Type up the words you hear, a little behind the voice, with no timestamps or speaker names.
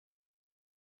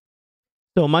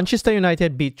So Manchester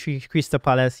United beat Crystal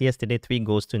Palace yesterday 3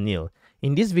 goals to 0.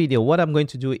 In this video, what I'm going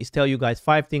to do is tell you guys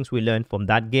 5 things we learned from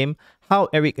that game, how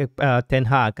Eric Ten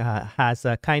Hag has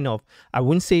kind of, I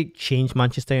wouldn't say changed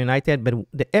Manchester United, but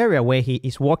the area where he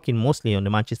is working mostly on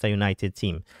the Manchester United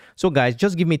team. So guys,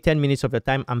 just give me 10 minutes of your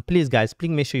time, and please guys,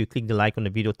 please make sure you click the like on the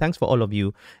video. Thanks for all of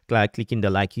you clicking the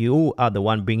like. You are the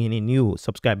one bringing in new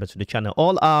subscribers to the channel.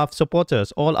 All our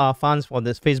supporters, all our fans for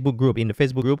this Facebook group, in the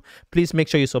Facebook group, please make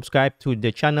sure you subscribe to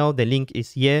the channel. The link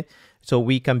is here, so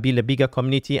we can build a bigger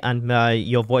community, and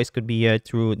your voice could be heard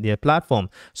through the platform.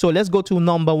 So let's go to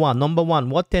number one. Number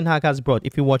one, what Ten Hag has brought.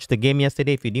 If you watched the game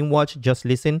yesterday, if you didn't watch, just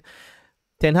listen.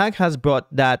 Ten Hag has brought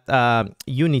that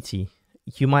unity.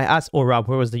 You might ask, oh Rob,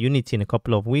 where was the unity in a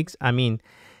couple of weeks? I mean,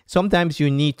 sometimes you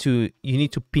need to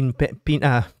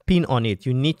pin on it.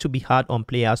 You need to be hard on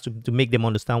players to make them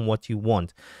understand what you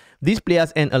want. These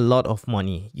players earn a lot of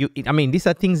money. I mean, these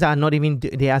are things that are not even,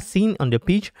 they are seen on the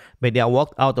pitch, but they are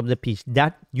walked out of the pitch.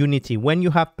 That unity, when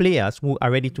you have players who are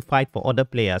ready to fight for other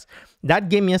players. That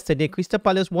game yesterday, Crystal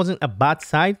Palace wasn't a bad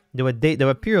side. There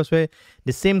were periods where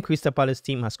the same Crystal Palace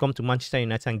team has come to Manchester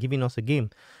United and given us a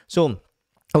game. So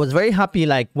I was very happy,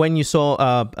 like when you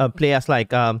saw players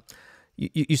like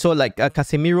you saw like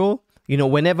Casemiro. You know,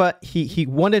 whenever he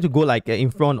wanted to go like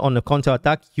in front on the counter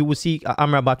attack, you will see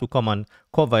Amrabat to come and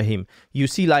cover him. You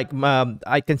see, like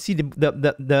I can see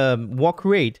the work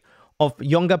rate of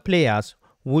younger players,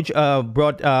 which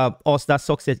brought us that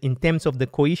success in terms of the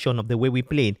cohesion of the way we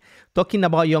played. Talking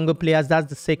about younger players, that's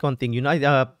the second thing. You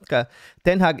know,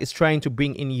 Ten Hag is trying to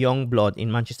bring in young blood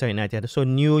in Manchester United. So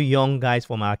new young guys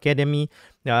from our academy.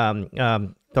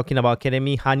 Talking about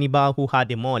academy, Hannibal, who had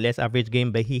a more or less average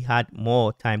game, but he had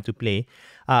more time to play.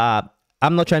 I'm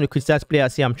not trying to criticize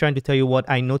players here. I'm trying to tell you what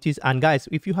I noticed. And guys,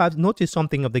 if you have noticed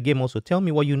something of the game, also tell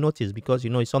me what you noticed, because you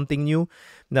know it's something new.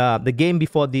 The game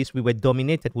before this, we were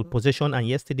dominated with possession, and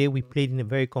yesterday we played in a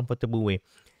very comfortable way.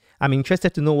 I'm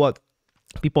interested to know what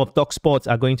people of Talk Sports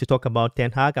are going to talk about Ten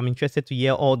Hag. I'm interested to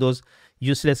hear all those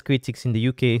useless critics in the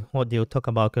UK, what they'll talk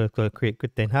about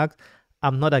Ten Hag.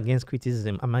 I'm not against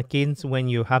criticism. I'm against when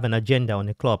you have an agenda on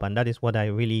a club, and that is what I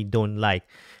really don't like.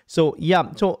 So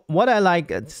yeah, so what I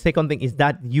like, second thing, is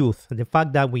that youth. The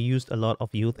fact that we used a lot of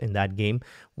youth in that game.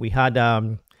 We had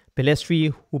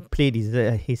Pelestri, who played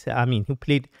who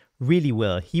played really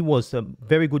well. He was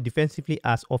very good defensively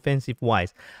as offensive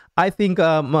wise. I think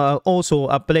also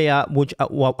a player which I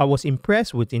was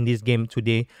impressed with in this game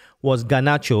today was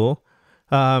Garnacho.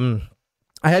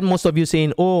 I heard most of you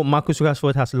saying, oh, Marcus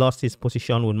Rashford has lost his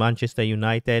position with Manchester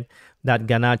United, that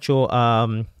Garnacho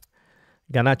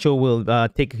will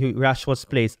take Rashford's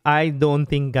place. I don't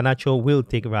think Garnacho will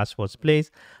take Rashford's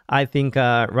place. I think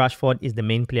Rashford is the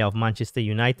main player of Manchester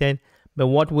United. But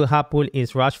what will happen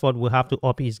is Rashford will have to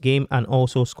up his game and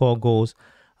also score goals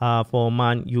for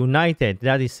Man United.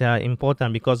 That is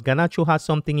important, because Garnacho has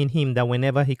something in him that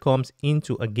whenever he comes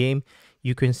into a game,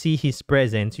 you can see his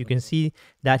presence. You can see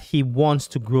that he wants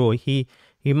to grow. He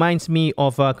reminds me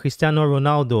of Cristiano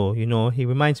Ronaldo. You know, he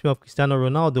reminds me of Cristiano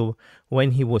Ronaldo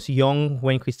when he was young,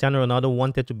 when Cristiano Ronaldo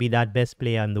wanted to be that best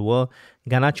player in the world.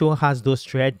 Garnacho has those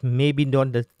traits. Maybe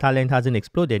not, the talent hasn't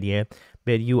exploded yet,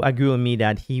 but you agree with me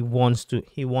that he wants to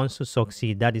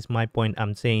succeed. That is my point.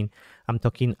 I'm saying, I'm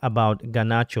talking about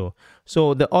Garnacho.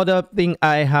 So the other thing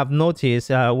I have noticed,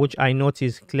 which I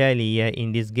noticed clearly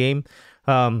in this game,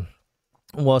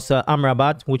 was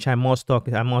Amrabat, which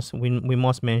we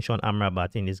must mention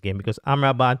Amrabat in this game, because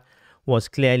Amrabat was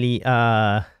clearly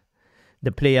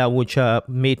the player which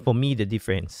made for me the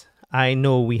difference. I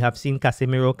know we have seen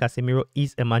Casemiro. Casemiro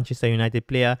is a Manchester United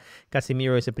player.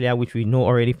 Casemiro is a player which we know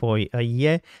already for a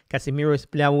year. Casemiro is a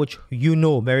player which you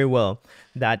know very well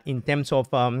that in terms of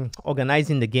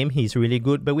organizing the game, he's really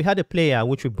good. But we had a player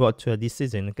which we brought to this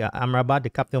season, Amrabat, the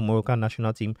captain of Moroccan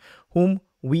national team, whom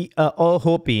we are all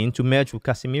hoping to merge with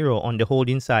Casemiro on the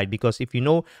holding side, because if you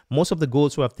know, most of the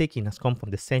goals we have taken has come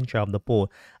from the center of the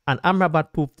pole. And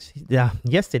Amrabat proved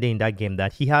yesterday in that game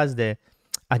that he has the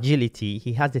agility,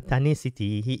 he has the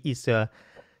tenacity,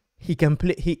 he can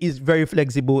play, he is very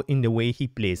flexible in the way he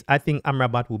plays. I think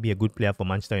Amrabat will be a good player for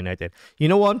Manchester United. You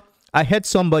know what? I heard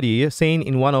somebody saying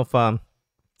in one of fan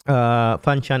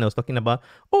channels talking about,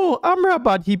 oh,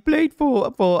 Amrabat, he played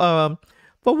for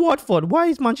Watford. Why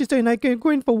is Manchester United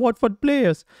going for Watford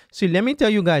players? See, let me tell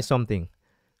you guys something.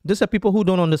 Those are people who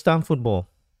don't understand football.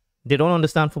 They don't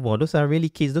understand football. Those are really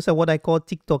kids. Those are what I call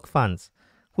TikTok fans,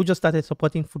 who just started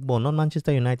supporting football, not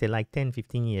Manchester United, like 10,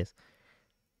 15 years.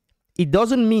 It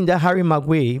doesn't mean that Harry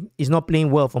Maguire is not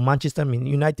playing well for Manchester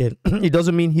United. It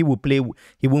doesn't mean he won't play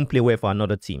well for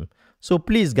another team. So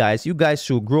please, guys, you guys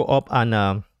should grow up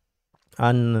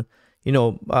and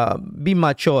be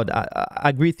matured,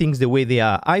 agree things the way they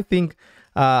are. I think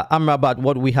Amrabat,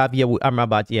 what we have here with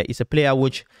Amrabat here, is a player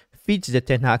which fits the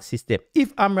Ten Hag system.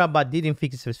 If Amrabat didn't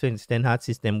fit the Ten Hag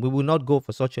system, we will not go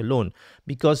for such a loan,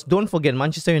 because don't forget,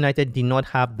 Manchester United did not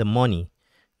have the money.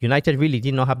 United really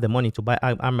did not have the money to buy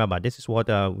Amrabat. This is what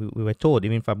we were told,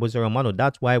 even Fabrizio Romano.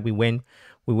 That's why we went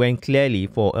clearly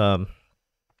for a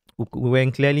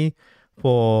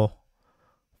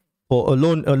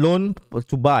loan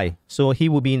to buy. So he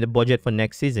will be in the budget for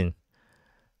next season.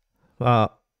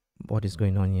 What is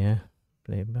going on here?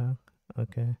 Playback.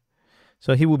 Okay.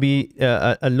 So he will be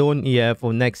a loan here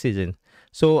for next season.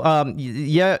 So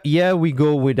yeah, we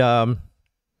go with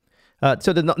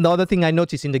so the other thing I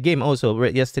noticed in the game also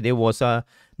yesterday was the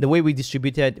way we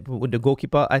distributed with the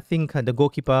goalkeeper. I think the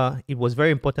goalkeeper, it was very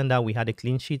important that we had a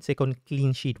clean sheet. Second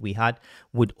clean sheet we had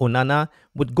with Onana.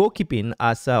 With goalkeeping,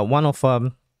 as one of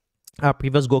our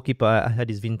previous goalkeeper, I had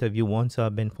his interview once,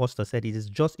 Ben Foster said it is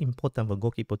just important for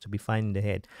goalkeeper to be fine in the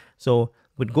head. So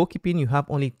with goalkeeping, you have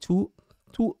only two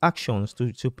actions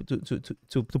to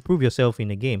prove yourself in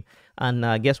a game.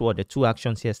 And guess what? The two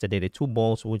actions yesterday, the two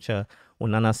balls which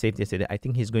Onana saved yesterday, I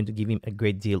think he's going to give him a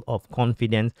great deal of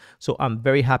confidence. So I'm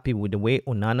very happy with the way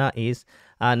Onana is.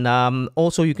 And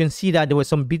also you can see that there were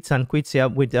some bits and quits here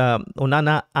with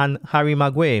Onana and Harry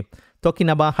Maguire. Talking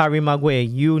about Harry Maguire,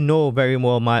 you know very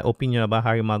well my opinion about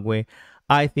Harry Maguire.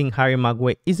 I think Harry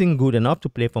Maguire isn't good enough to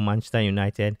play for Manchester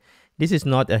United. This is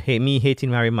not me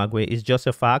hating Harry Maguire. It's just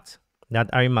a fact that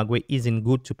Harry Maguire isn't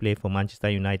good to play for Manchester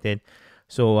United.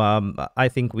 So I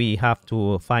think we have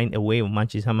to find a way of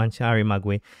Manchester Harry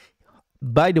Maguire.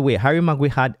 By the way, Harry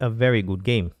Maguire had a very good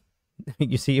game.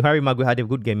 You see, Harry Maguire had a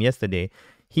good game yesterday.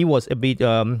 He was a bit,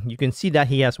 you can see that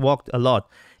he has walked a lot.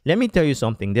 Let me tell you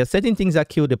something. There are certain things that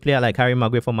kill the player like Harry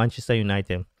Maguire for Manchester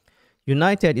United.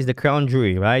 United is the crown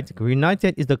jewel, right?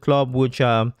 United is the club which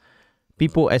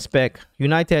people expect.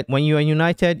 United, when you are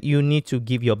United, you need to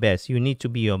give your best. You need to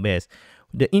be your best.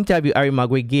 The interview Harry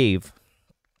Maguire gave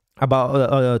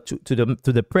about to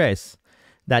the press,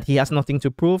 that he has nothing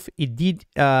to prove, it did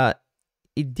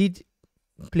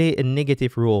play a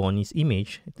negative role on his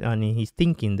image and his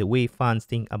thinking, the way fans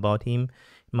think about him,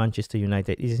 Manchester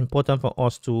United. It is important for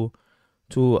us to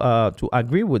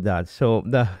agree with that. So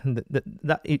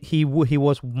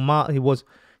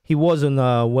he wasn't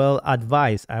well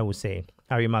advised, I would say,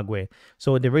 Harry Maguire.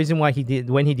 So the reason why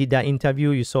when he did that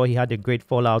interview, you saw he had a great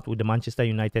fallout with the Manchester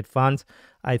United fans.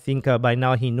 I think by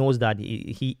now he knows that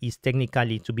he is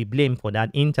technically to be blamed for that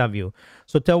interview.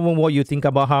 So tell me what you think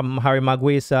about Harry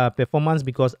Maguire's performance,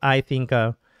 because I think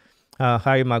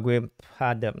Harry Maguire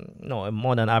had a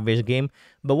more than average game.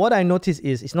 But what I noticed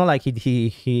is it's not like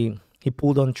he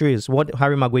pulled on trees. What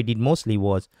Harry Maguire did mostly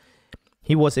was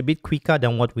he was a bit quicker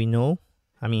than what we know.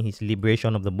 I mean, his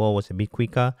liberation of the ball was a bit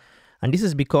quicker. And this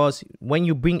is because when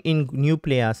you bring in new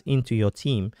players into your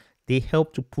team, they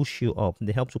help to push you up.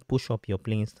 They help to push up your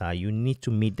playing style. You need to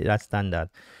meet that standard.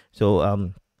 So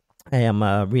I am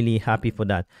really happy for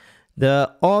that.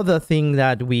 The other thing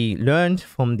that we learned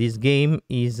from this game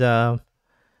is it's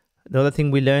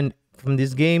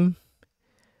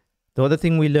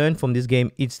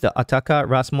the attacker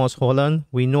Rasmus Højlund.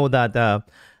 We know that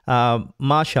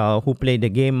Martial, who played the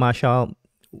game, Martial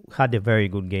had a very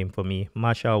good game for me.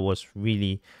 Martial was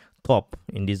really top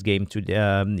in this game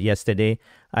yesterday.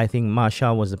 I think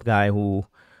Martial was the guy who,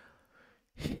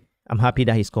 I'm happy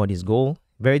that he scored his goal.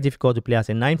 Very difficult to play as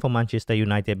a 9 for Manchester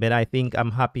United, but I think I'm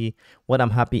happy. What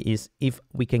I'm happy is if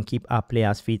we can keep our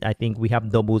players fit. I think we have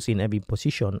doubles in every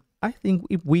position. I think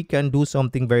if we can do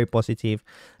something very positive,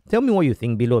 tell me what you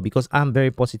think below, because I'm very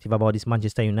positive about this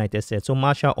Manchester United set. So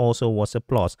Martial also was a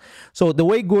plus. So the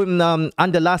way going,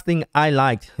 and the last thing I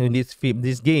liked in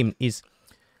this game is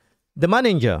the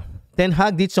manager. Ten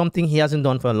Hag did something he hasn't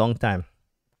done for a long time.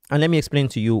 And let me explain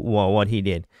to you what he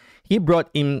did. He brought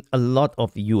in a lot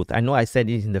of youth. I know I said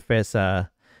it in the first,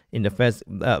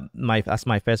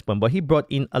 my first point, but he brought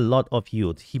in a lot of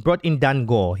youth. He brought in Dan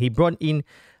Gore. He brought in,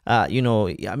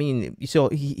 so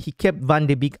he kept Van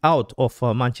de Beek out of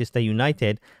Manchester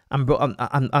United, and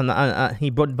he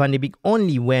brought Van de Beek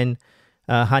only when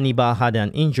Hannibal had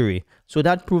an injury. So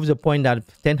that proves the point that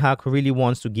Ten Hag really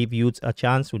wants to give youth a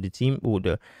chance with the team.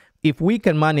 If we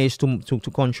can manage to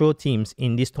control teams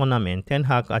in this tournament,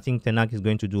 I think Ten Hag is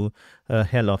going to do a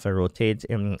hell of a rotate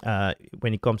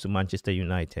when it comes to Manchester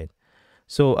United.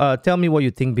 So tell me what you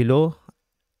think below.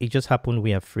 It just happened, we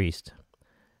have freezed.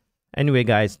 Anyway,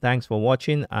 guys, thanks for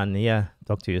watching, and yeah,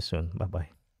 talk to you soon.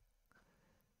 Bye-bye.